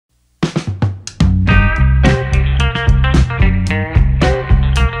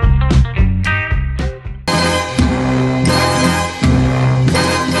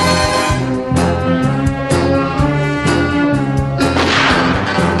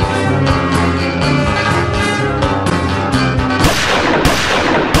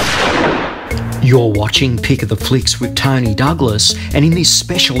You're watching Pick of the Flicks with Tony Douglas, and in this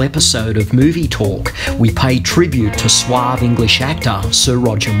special episode of Movie Talk, we pay tribute to suave English actor Sir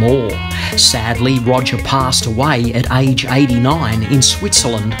Roger Moore. Sadly, Roger passed away at age 89 in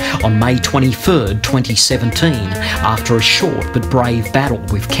Switzerland on May 23rd, 2017, after a short but brave battle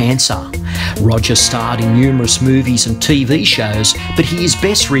with cancer. Roger starred in numerous movies and TV shows, but he is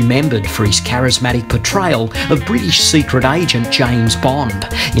best remembered for his charismatic portrayal of British secret agent James Bond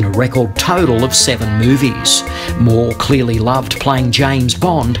in a record total of 7 movies. Moore clearly loved playing James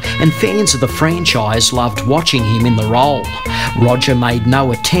Bond, and fans of the franchise loved watching him in the role. Roger made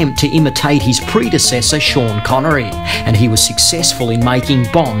no attempt to imitate his predecessor Sean Connery, and he was successful in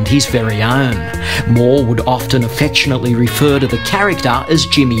making Bond his very own. Moore would often affectionately refer to the character as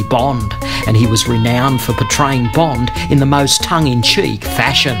Jimmy Bond, and he was renowned for portraying Bond in the most tongue-in-cheek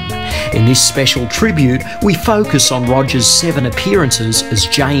fashion. In this special tribute, we focus on Roger's 7 appearances as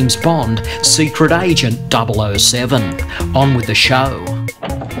James Bond, Secret Agent 007. On with the show.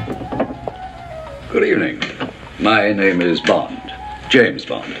 Good evening. My name is Bond, James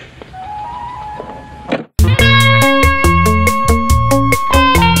Bond.